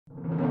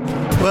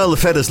Well, the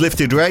Fed has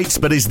lifted rates,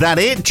 but is that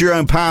it?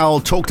 Jerome Powell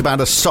talked about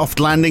a soft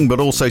landing,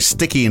 but also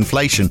sticky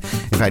inflation.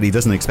 In fact, he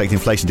doesn't expect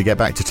inflation to get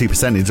back to 2%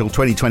 until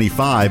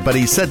 2025, but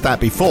he said that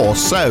before.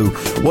 So,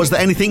 was there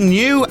anything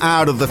new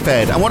out of the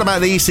Fed? And what about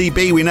the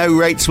ECB? We know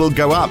rates will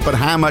go up, but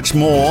how much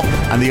more?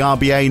 And the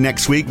RBA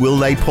next week, will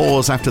they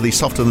pause after the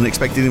softer than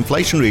expected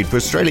inflation read for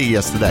Australia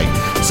yesterday?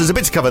 So there's a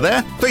bit to cover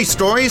there. 3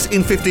 stories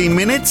in 15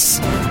 minutes.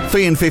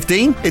 3 and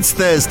 15. It's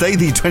Thursday,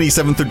 the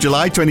 27th of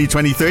July,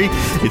 2023.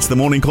 It's the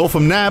morning call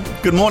from NAB.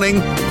 Good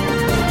morning.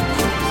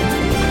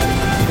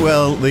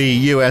 Well, the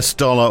US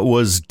dollar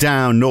was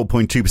down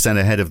 0.2%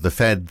 ahead of the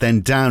Fed,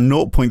 then down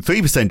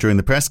 0.3% during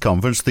the press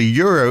conference. The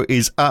euro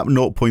is up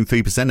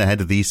 0.3%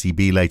 ahead of the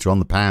ECB later on.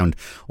 The pound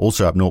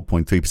also up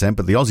 0.3%,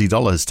 but the Aussie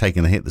dollar has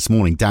taken a hit this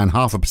morning, down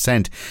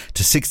 0.5%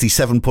 to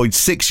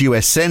 67.6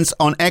 US cents.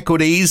 On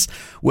equities,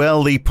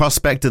 well, the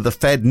prospect of the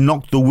Fed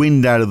knocked the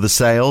wind out of the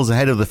sails.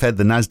 Ahead of the Fed,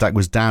 the Nasdaq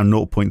was down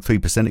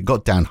 0.3%. It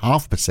got down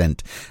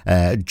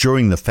 0.5%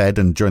 during the Fed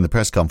and during the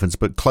press conference,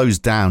 but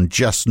closed down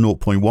just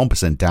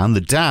 0.1% down. The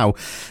Dow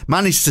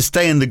managed to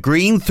stay in the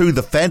green through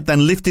the Fed,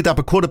 then lifted up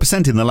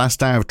 0.25% in the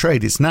last hour of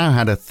trade. It's now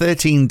had a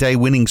 13-day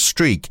winning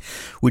streak,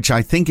 which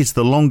I think is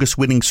the longest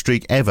winning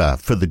streak ever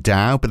for the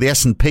Dow. But the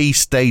S&P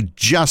stayed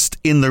just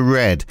in the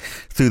red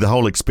through the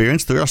whole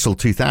experience. The Russell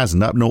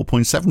 2000 up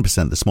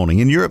 0.7% this morning.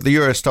 In Europe, the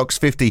Euro Stoxx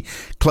 50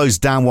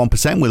 closed down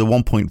 1% with a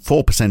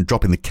 1.4%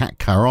 drop in the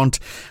CAC 40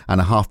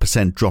 and a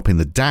 0.5% drop in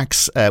the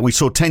DAX. We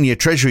saw 10-year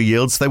Treasury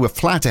yields. They were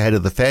flat ahead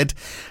of the Fed,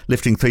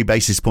 lifting 3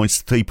 basis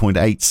points to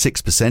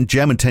 3.86%.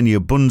 German 10-year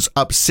bonds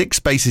up 6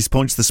 basis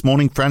points this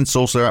morning. France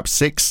also up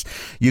 6.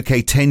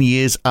 UK 10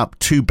 years up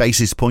 2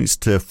 basis points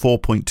to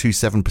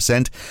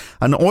 4.27%.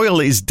 And oil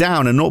is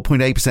down, a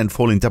 0.8%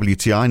 fall in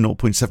WTI,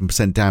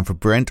 0.7% down for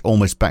Brent,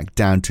 almost back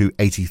down to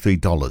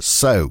 $83.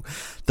 So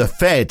the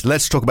Fed,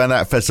 let's talk about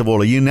that first of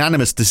all. A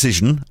unanimous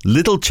decision,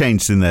 little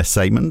changed in their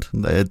statement.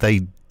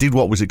 They did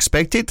what was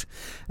expected,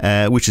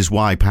 which is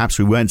why perhaps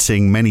we weren't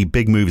seeing many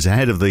big moves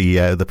ahead of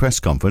the press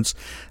conference.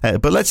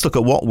 But let's look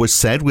at what was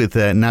said with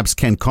NAB's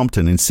Ken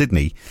Compton in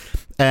Sydney.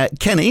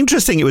 Ken,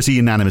 interesting it was a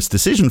unanimous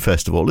decision,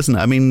 first of all, isn't it?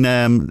 I mean,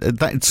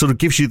 that sort of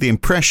gives you the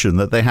impression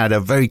that they had a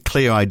very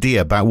clear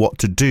idea about what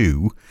to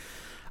do.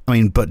 I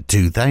mean, but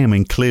do they? I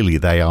mean, clearly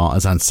they are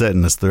as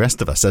uncertain as the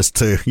rest of us as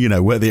to,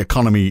 where the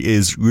economy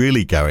is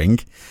really going.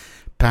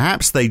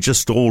 Perhaps they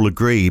just all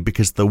agree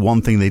because the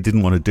one thing they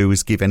didn't want to do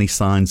is give any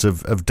signs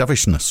of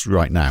dovishness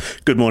right now.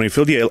 Good morning,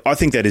 Phil. Yeah, I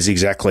think that is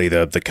exactly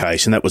the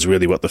case, and that was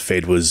really what the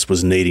Fed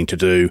was needing to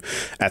do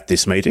at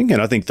this meeting.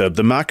 And I think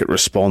the market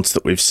response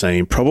that we've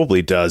seen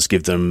probably does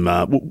give them,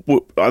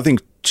 I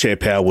think, Chair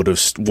Powell would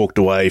have walked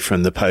away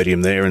from the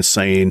podium there and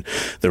seen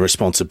the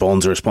response of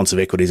bonds, the response of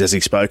equities as he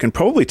spoke, and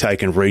probably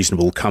taken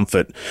reasonable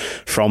comfort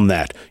from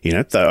that.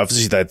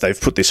 Obviously they've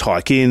put this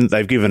hike in.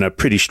 They've given a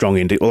pretty strong,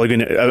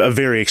 a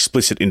very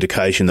explicit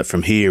indication that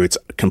from here it's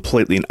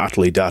completely and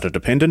utterly data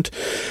dependent.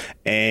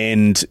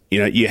 And,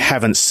 you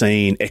haven't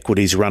seen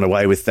equities run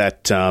away with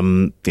that,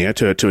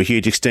 to a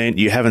huge extent.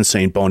 You haven't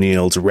seen bond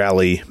yields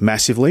rally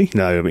massively.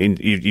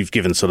 You've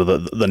given sort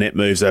of the net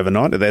moves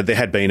overnight. There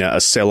had been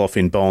a sell-off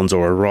in bonds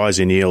or a rise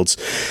in yields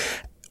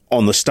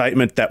on the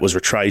statement. That was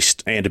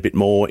retraced and a bit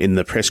more in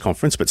the press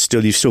conference, but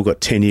still, you've still got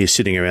 10 years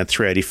sitting around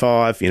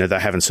 385. They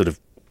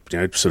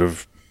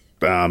haven't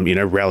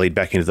rallied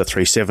back into the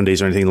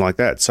 370s or anything like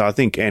that. So I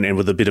think, and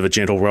with a bit of a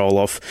gentle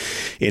roll-off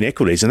in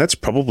equities, and that's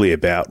probably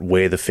about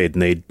where the Fed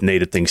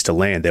needed things to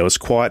land. There was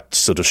quite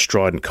sort of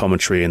strident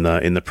commentary in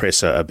the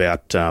presser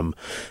about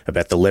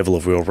the level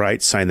of real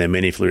rates, saying they're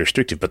meaningfully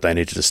restrictive, but they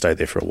needed to stay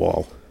there for a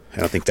while.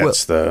 And I think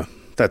that's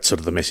that's sort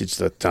of the message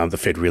that the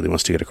Fed really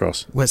wants to get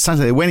across. Well, it sounds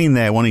like they went in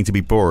there wanting to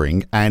be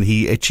boring, and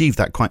he achieved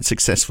that quite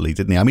successfully,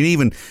 didn't he? I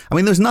mean,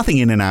 there was nothing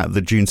in and out of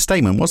the June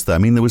statement, was there? I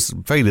mean, there was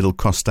very little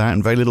crossed out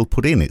and very little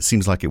put in. It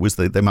seems like it was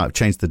they might have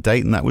changed the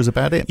date, and that was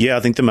about it. Yeah, I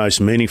think the most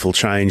meaningful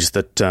change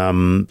that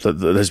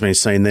has been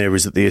seen there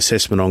is that the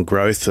assessment on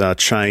growth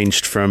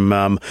changed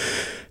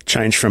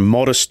from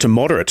modest to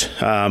moderate.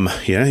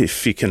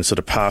 If you can sort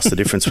of pass the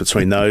difference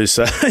between those,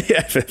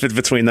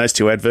 between those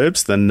two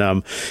adverbs, then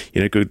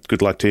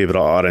good luck to you. But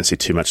I don't see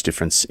too much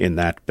difference in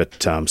that.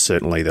 But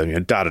certainly, the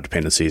data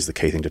dependency is the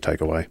key thing to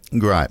take away.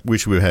 Right,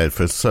 which we've heard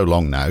for so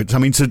long now. I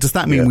mean, so does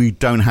that mean we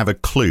don't have a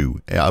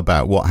clue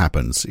about what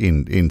happens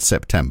in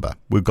September?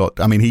 We've got.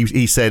 I mean,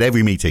 he said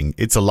every meeting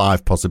it's a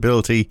live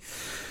possibility.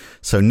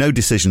 So no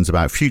decisions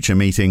about future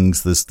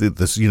meetings. He said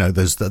they're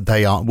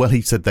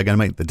going to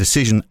make the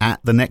decision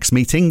at the next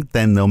meeting,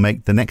 then they'll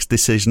make the next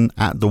decision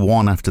at the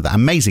one after that.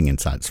 Amazing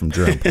insights from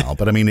Jerome Powell.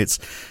 But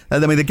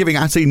they're giving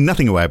absolutely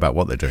nothing away about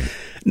what they're doing.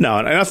 No,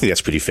 and I think that's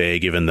pretty fair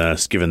given the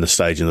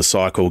stage in the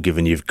cycle,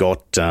 given you've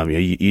got,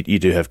 you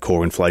do have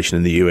core inflation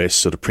in the US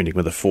sort of printing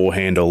with a 4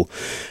 handle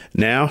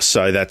now.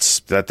 So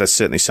that's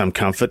certainly some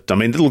comfort. I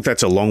mean, look,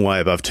 that's a long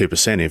way above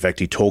 2%. In fact,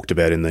 he talked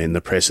about in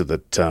the presser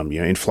that,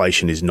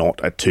 inflation is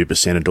not at 2%.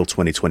 2% until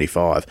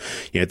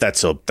 2025.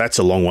 That's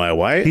a long way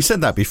away. He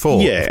said that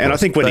before. Yeah, and I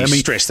think when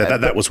stressed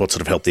that was what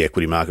sort of helped the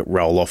equity market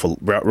roll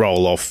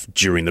off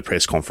during the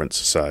press conference.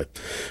 So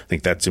I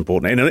think that's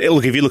important. And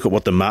look, if you look at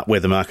where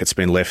the market's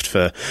been left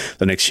for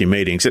the next few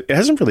meetings, it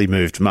hasn't really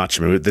moved much.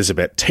 I mean, there's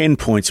about 10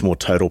 points more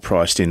total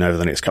priced in over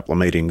the next couple of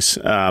meetings.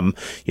 I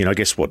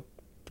guess what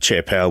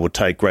Chair Powell would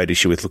take great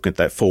issue with looking at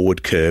that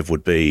forward curve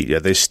would be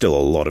there's still a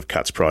lot of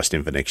cuts priced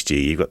in for next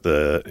year. You've got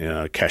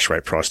the cash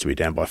rate price to be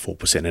down by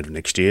 4% end of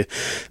next year.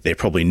 They're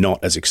probably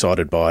not as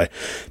excited by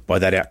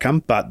that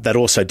outcome, but that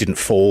also didn't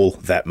fall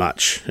that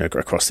much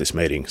across this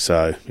meeting.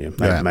 So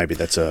maybe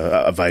that's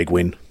a vague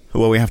win.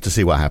 Well, we have to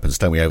see what happens,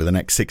 don't we, over the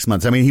next 6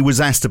 months. I mean, he was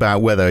asked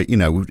about whether,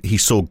 he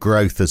saw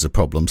growth as a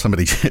problem.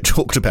 Somebody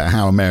talked about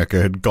how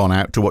America had gone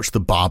out to watch the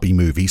Barbie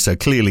movie. So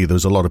clearly there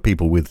was a lot of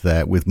people with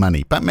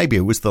money. But maybe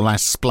it was the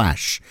last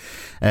splash.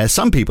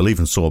 Some people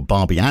even saw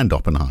Barbie and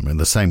Oppenheimer in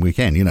the same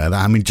weekend.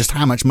 Just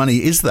how much money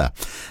is there?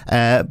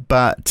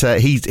 But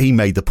he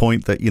made the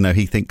point that,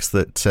 he thinks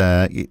that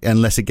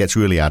unless it gets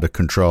really out of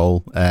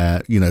control,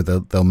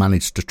 they'll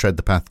manage to tread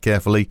the path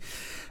carefully.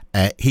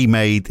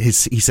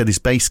 He said his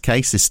base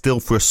case is still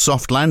for a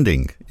soft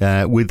landing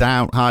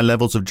without high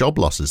levels of job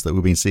losses that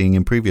we've been seeing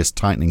in previous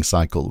tightening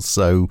cycles.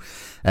 So,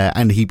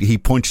 and he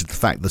pointed to the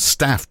fact that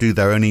staff do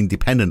their own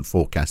independent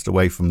forecast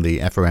away from the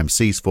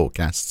FOMC's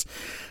forecasts,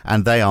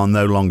 and they are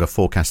no longer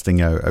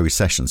forecasting a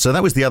recession. So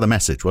that was the other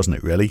message, wasn't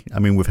it, really? I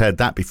mean, we've heard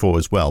that before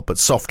as well, but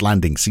soft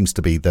landing seems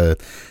to be the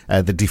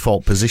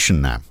default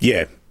position now.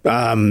 Yeah.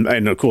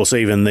 And of course,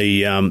 even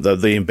the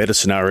embedded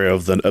scenario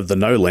of the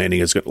no landing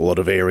has got a lot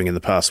of airing in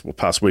the past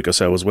week or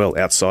so as well,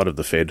 outside of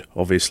the Fed,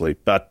 obviously.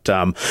 But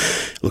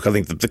look, I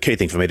think the key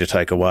thing for me to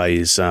take away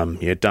is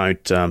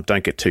don't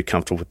get too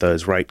comfortable with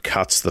those rate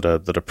cuts that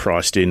are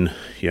priced in,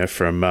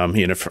 from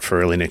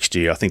for early next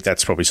year. I think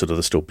that's probably sort of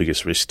the still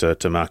biggest risk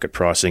to market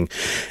pricing,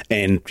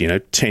 and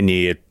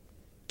 10-year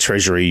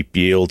Treasury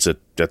yields at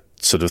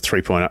sort of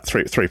 3.8,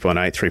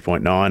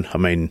 3.9. I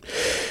mean,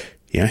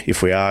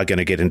 if we are going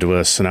to get into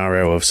a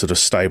scenario of sort of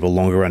stable,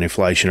 longer run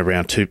inflation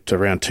around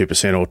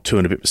 2% or 2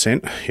 and a bit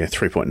percent,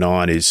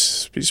 3.9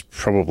 is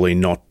probably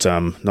not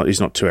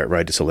too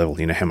outrageous a level.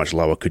 How much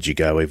lower could you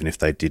go even if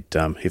they did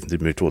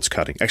move towards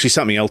cutting? Actually,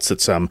 something else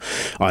that's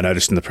I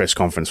noticed in the press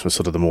conference from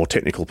sort of the more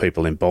technical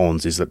people in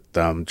bonds is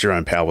that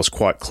Jerome Powell was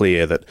quite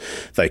clear that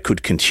they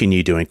could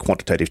continue doing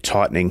quantitative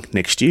tightening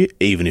next year,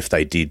 even if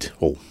they did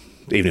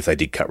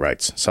cut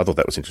rates. So I thought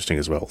that was interesting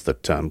as well,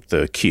 that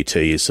the QT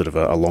is sort of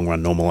a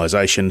long-run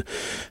normalisation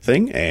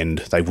thing, and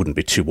they wouldn't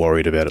be too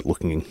worried about it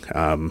looking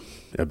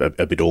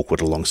a bit awkward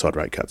alongside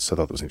rate cuts. So I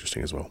thought that was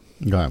interesting as well.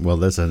 Right, well,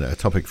 there's a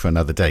topic for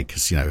another day,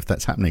 because, if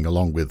that's happening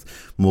along with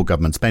more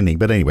government spending.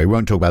 But anyway, we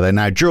won't talk about that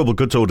now. Durable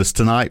goods orders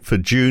tonight for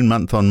June,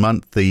 month on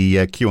month,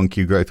 the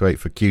Q-on-Q growth rate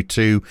for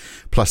Q2,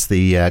 plus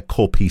the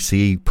core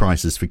PCE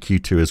prices for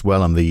Q2 as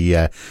well, and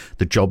the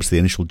jobs, the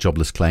initial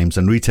jobless claims,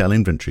 and retail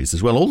inventories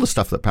as well. All the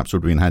stuff that perhaps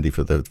would have been handy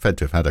for the Fed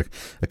to have had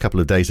a couple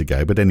of days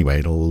ago. But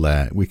anyway,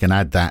 we can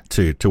add that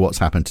to what's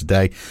happened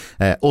today.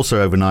 Also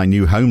overnight,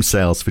 new home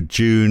sales for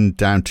June,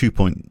 down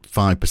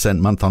 2.5%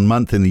 month on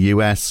month in the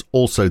US.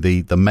 Also, the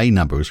May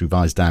number was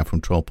revised down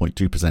from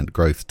 12.2%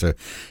 growth to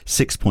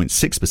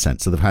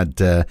 6.6%. So they've had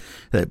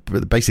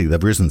basically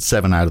they've risen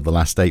 7 out of the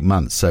last 8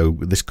 months. So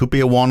this could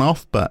be a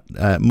one-off, but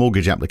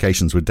mortgage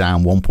applications were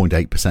down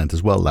 1.8%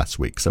 as well last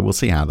week. So we'll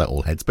see how that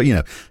all heads. But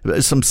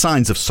there's some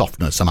signs of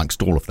softness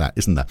amongst all of that,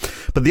 isn't there?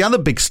 But the other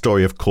big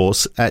story, of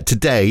course,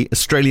 today,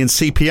 Australian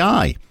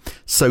CPI.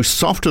 So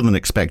softer than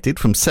expected,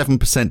 from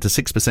 7% to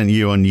 6%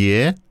 year on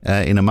year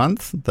in a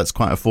month. That's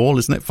quite a fall,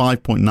 isn't it?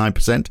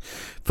 5.9%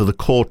 for the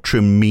core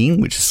trim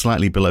mean, which is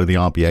slightly below the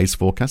RBA's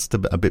forecast,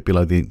 a bit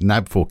below the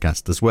NAB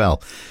forecast as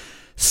well.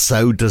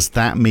 So does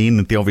that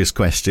mean, the obvious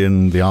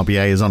question, the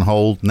RBA is on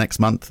hold next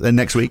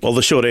week? Well,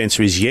 the short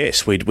answer is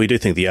yes. We do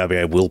think the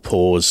RBA will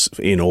pause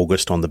in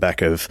August on the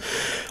back of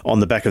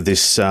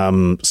this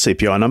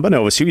CPI number. Now,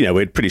 obviously, we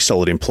had pretty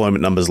solid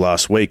employment numbers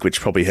last week,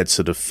 which probably had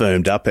sort of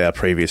firmed up our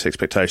previous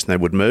expectation they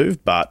would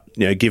move. But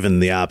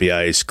given the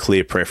RBA's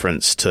clear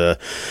preference to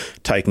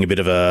taking a bit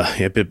of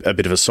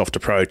a soft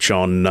approach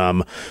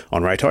on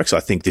rate hikes, I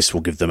think this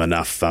will give them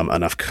enough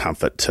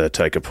comfort to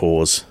take a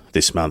pause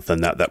this month,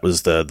 and that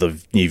was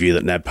the new view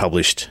that NAB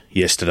published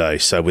yesterday.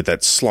 So with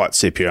that slight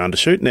CPI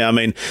undershoot. Now, I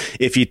mean,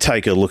 if you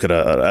take a look at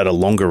a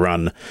longer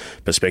run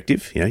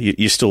perspective,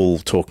 you're still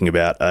talking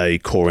about a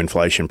core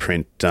inflation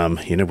print,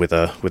 with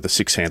a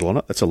 6 handle on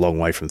it. That's a long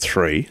way from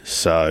 3.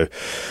 So,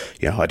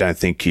 I don't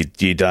think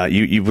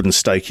you wouldn't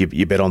stake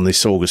your bet on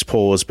this August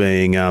pause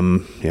being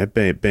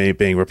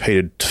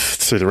repeated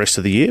through the rest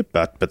of the year,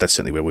 but that's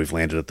certainly where we've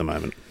landed at the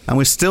moment. And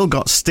we've still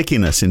got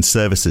stickiness in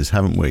services,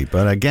 haven't we?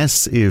 But I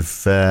guess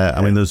if there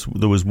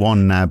was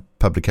one NAB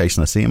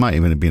publication I see. It might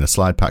even have been a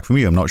slide pack from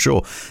you, I'm not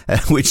sure,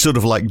 which sort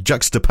of like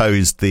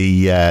juxtaposed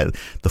the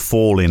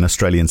fall in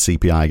Australian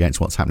CPI against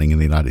what's happening in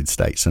the United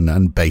States.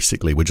 And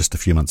basically, we're just a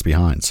few months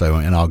behind. So,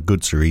 and our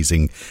goods are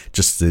easing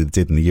just as it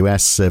did in the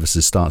US.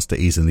 Services starts to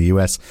ease in the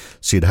US.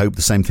 So you'd hope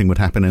the same thing would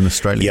happen in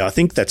Australia. Yeah, I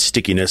think that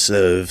stickiness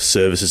of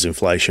services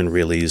inflation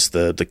really is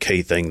the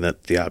key thing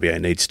that the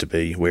RBA needs to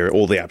be where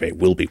all the RBA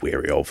will be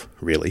wary of,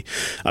 really.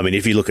 I mean,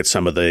 if you look at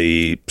some of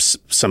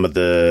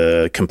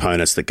the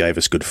components that gave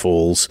us good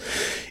falls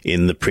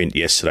in the print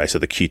yesterday, so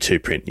the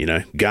Q2 print,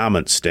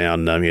 garments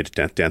down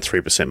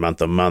 3%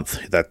 month on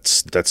month.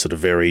 That's sort of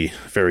very,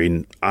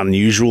 very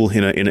unusual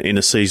in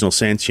a seasonal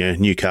sense.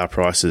 New car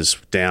prices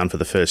down for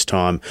the first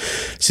time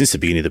since the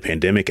beginning of the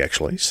pandemic,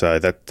 actually. So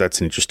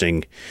that's an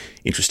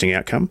interesting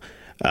outcome.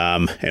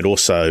 And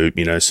also,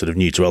 sort of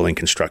new dwelling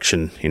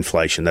construction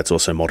inflation, that's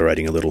also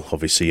moderating a little.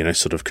 Obviously,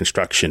 sort of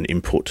construction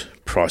input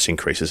price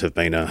increases have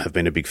been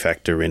a big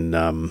factor in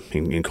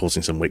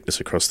causing some weakness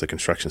across the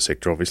construction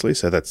sector, obviously.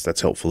 So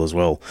that's helpful as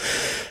well.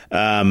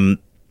 So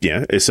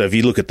if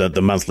you look at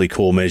the monthly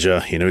core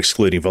measure,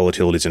 excluding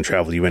volatilities and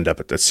travel, you end up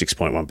at that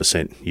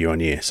 6.1% year on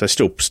year. So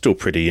still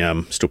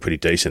pretty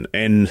decent.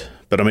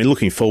 But I mean,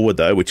 looking forward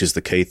though, which is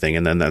the key thing,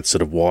 and then that's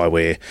sort of why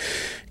we're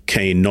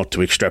keen not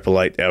to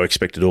extrapolate our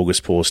expected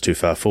August pause too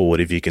far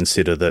forward. If you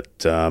consider that,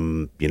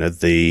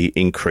 the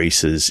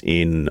increases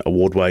in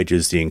award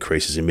wages, the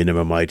increases in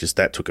minimum wages,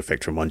 that took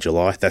effect from 1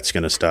 July. That's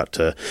going to start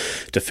to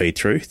feed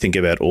through. Think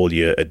about all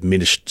your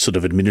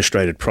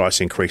administrated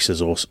price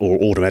increases or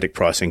automatic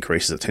price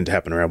increases that tend to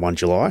happen around 1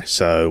 July.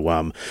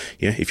 So,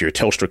 if you're a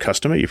Telstra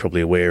customer, you're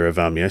probably aware of,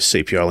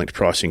 CPI-linked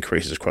price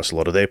increases across a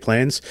lot of their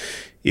plans.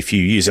 If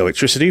you use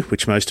electricity,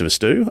 which most of us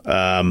do,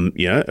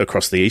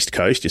 across the East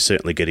Coast, you're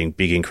certainly getting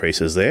big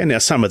increases there. Now,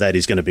 some of that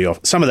is going to be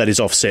some of that is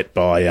offset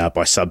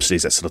by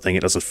subsidies, that sort of thing.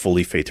 It doesn't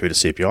fully feed through to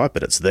CPI,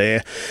 but it's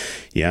there.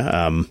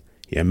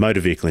 Motor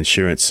vehicle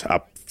insurance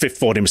up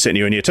 14%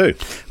 year on year too.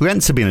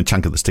 Rents have been a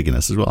chunk of the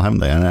stickiness as well, haven't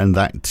they? And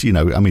that,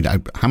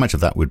 how much of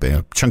that would be?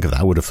 A chunk of that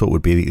I would have thought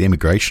would be the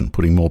immigration,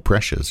 putting more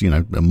pressures,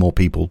 more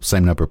people,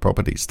 same number of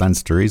properties.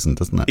 Stands to reason,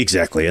 doesn't it?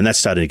 Exactly. And that's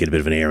starting to get a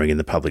bit of an airing in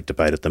the public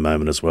debate at the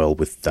moment as well,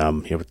 with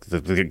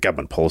the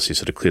government policy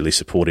sort of clearly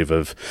supportive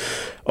of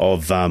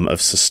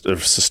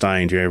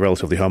sustained,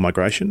 relatively high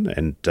migration.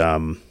 And,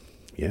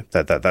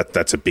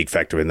 that's a big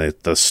factor in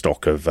the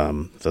stock of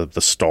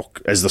the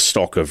stock as the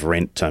stock of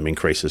rent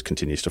increases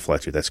continues to flow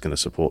through. That's going to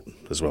support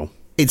as well.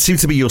 It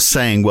seems to be you're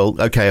saying, well,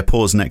 okay, a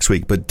pause next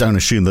week, but don't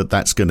assume that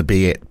that's going to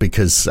be it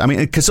because this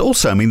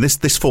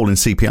fall in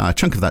CPI, a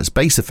chunk of that's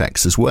base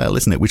effects as well,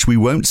 isn't it? Which we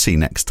won't see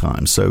next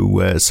time. So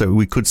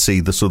we could see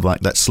the sort of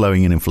like that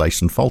slowing in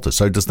inflation falter.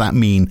 So does that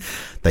mean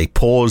they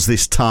pause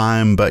this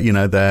time, but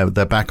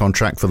they're back on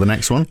track for the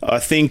next one? I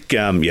think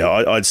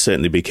I'd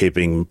certainly be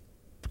keeping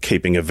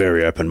a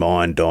very open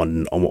mind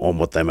on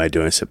what they may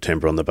do in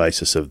September on the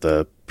basis of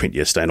the print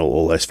yesterday and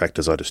all those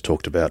factors I just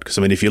talked about. Because,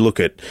 if you look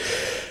at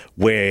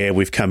where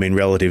we've come in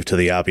relative to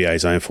the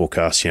RBA's own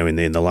forecast,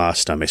 in the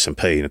last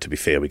S&P, to be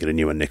fair, we get a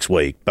new one next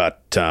week.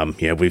 But,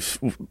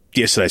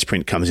 yesterday's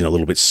print comes in a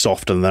little bit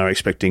softer than they were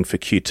expecting for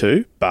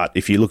Q2. But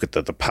if you look at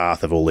the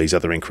path of all these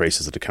other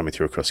increases that are coming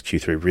through across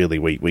Q3, really,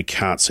 we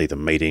can't see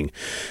them meeting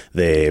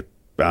their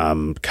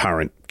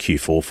current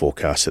Q4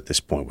 forecast at this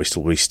point.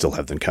 We still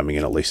have them coming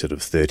in at least sort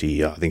of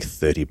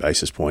 30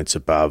 basis points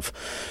above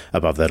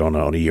that on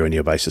a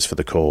year-on-year basis for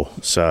the core.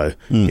 So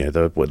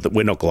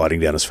we're not gliding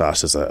down as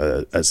fast as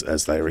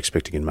they are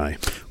expecting in May.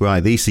 Right,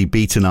 the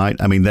ECB tonight.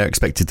 They're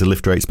expected to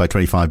lift rates by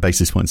 25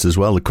 basis points as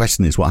well. The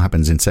question is what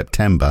happens in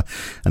September,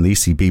 and the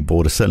ECB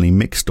board are certainly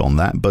mixed on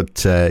that. But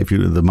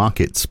the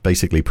market's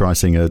basically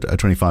pricing a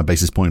 25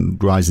 basis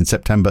point rise in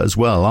September as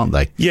well, aren't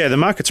they? Yeah, the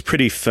market's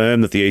pretty firm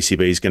that the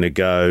ECB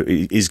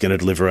is going to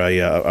deliver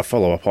a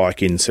follow-up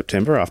hike in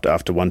September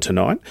after 1 to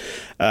 9.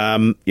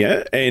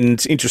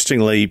 And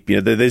interestingly,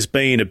 there's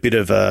been a bit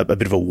of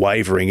a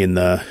wavering in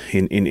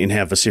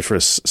how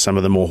vociferous some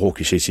of the more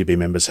hawkish ECB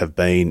members have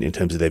been in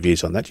terms of their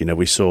views on that.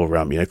 We saw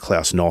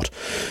Klaus Knott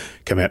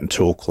come out and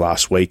talk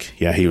last week.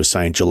 He was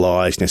saying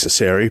July is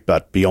necessary,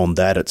 but beyond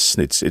that,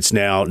 it's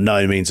now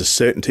no means a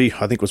certainty,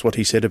 I think was what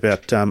he said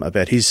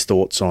about his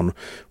thoughts on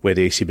where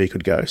the ECB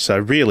could go. So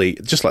really,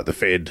 just like the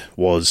Fed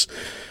was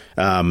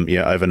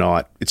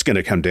overnight, it's going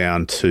to come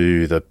down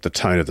to the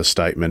tone of the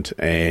statement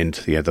and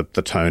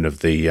the tone of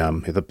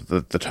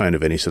the tone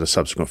of any sort of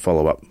subsequent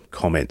follow-up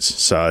comments.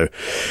 So,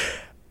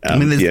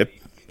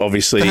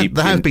 obviously,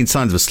 there has been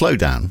signs of a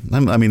slowdown.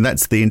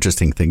 That's the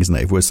interesting thing, isn't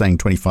it? If we're saying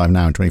 25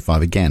 now and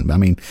 25 again,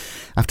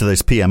 after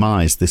those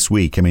PMIs this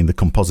week, the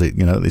composite,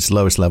 its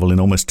lowest level in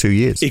almost 2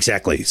 years.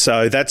 Exactly.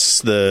 So that's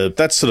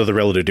sort of the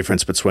relative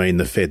difference between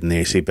the Fed and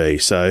the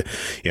ECB. So,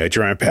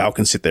 Jerome Powell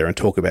can sit there and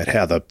talk about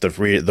how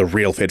the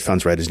real Fed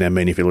funds rate is now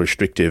meaningfully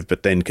restrictive,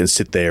 but then can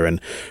sit there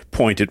and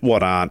point at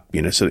what aren't,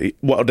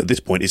 what at this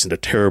point isn't a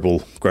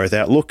terrible growth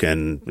outlook,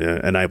 and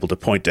able to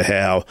point to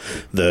how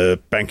the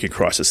banking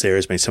crisis there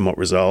has been somewhat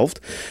resolved.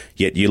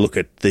 Yet you look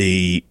at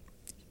the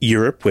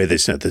Europe, where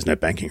there's no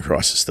banking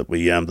crisis that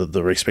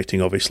we're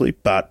expecting, obviously,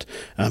 but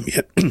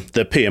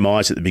the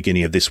PMIs at the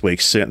beginning of this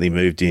week certainly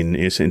moved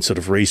in sort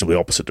of reasonably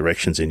opposite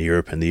directions in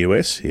Europe and the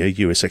US.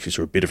 US actually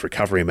saw a bit of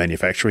recovery in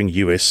manufacturing.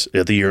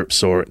 Europe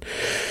saw it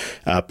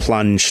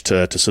plunge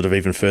to sort of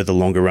even further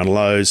longer run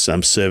lows.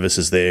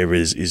 Services there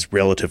is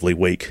relatively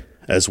weak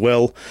as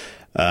well.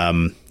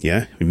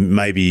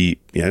 Maybe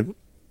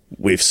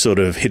we've sort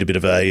of hit a bit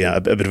of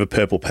a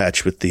purple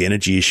patch with the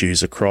energy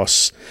issues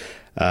across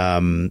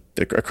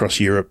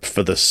Europe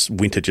for this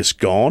winter just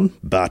gone,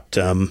 but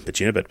how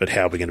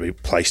are we going to be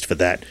placed for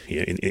that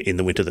in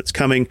the winter that's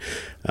coming?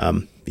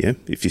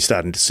 If you're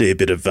starting to see a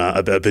bit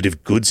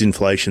of goods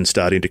inflation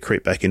starting to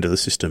creep back into the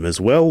system as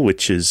well,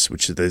 which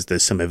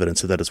there's some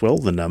evidence of that as well.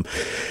 Then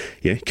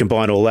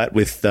combine all that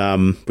with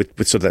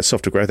sort of that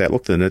softer growth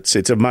outlook, then it's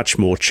a much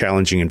more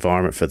challenging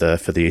environment for the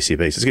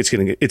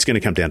ECB. It's going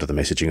to come down to the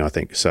messaging, I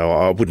think. So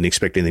I wouldn't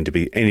expect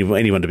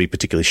anyone to be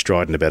particularly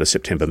strident about a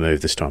September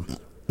move this time.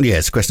 Yeah,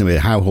 it's a question of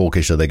how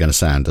hawkish are they going to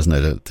sound, doesn't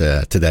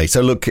it, today?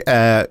 So, look,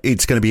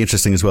 it's going to be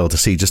interesting as well to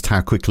see just how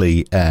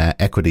quickly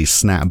equities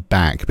snap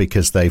back,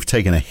 because they've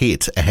taken a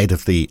hit ahead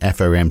of the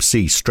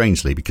FOMC,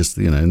 strangely, because,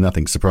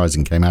 nothing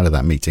surprising came out of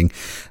that meeting.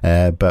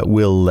 But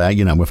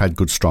we've had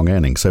good, strong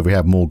earnings. So if we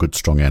have more good,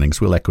 strong earnings,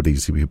 will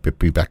equities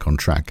be back on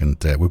track?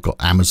 And we've got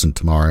Amazon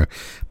tomorrow,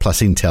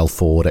 plus Intel,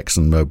 Ford,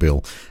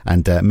 ExxonMobil,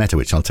 and Meta,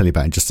 which I'll tell you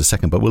about in just a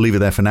second. But we'll leave it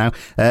there for now.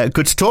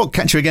 Good to talk.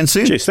 Catch you again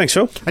soon. Cheers. Thanks,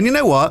 Phil. And you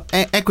know what?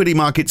 Equity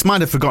markets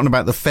might have forgotten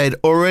about the Fed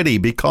already,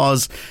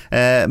 because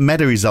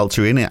Meta results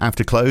are in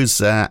after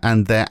close,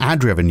 and their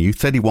ad revenue,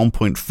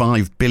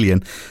 $31.5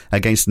 billion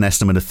against an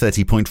estimate of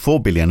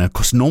 $30.4 billion. Of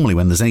course, normally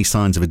when there's any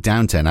signs of a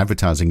downturn,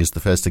 advertising is the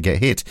first to get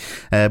hit.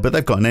 But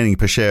they've got an earning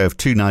per share of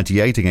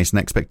 $2.98 against an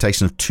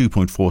expectation of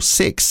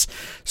 $2.46.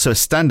 So a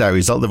standout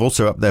result. They've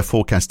also upped their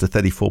forecast to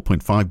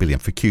 $34.5 billion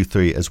for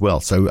Q3 as well.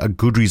 So a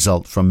good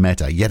result from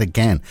Meta. Yet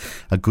again,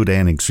 a good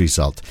earnings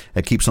result.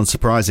 It keeps on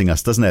surprising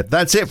us, doesn't it?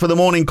 That's it for the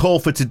morning call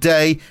for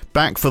today.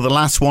 Back for the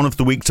last one of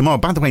the week tomorrow.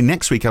 By the way,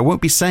 next week I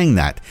won't be saying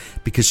that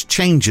because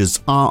changes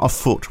are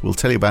afoot. We'll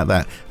tell you about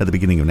that at the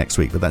beginning of next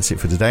week. But that's it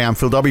for today. I'm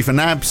Phil Dobbie for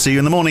NAB. See you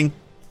in the morning.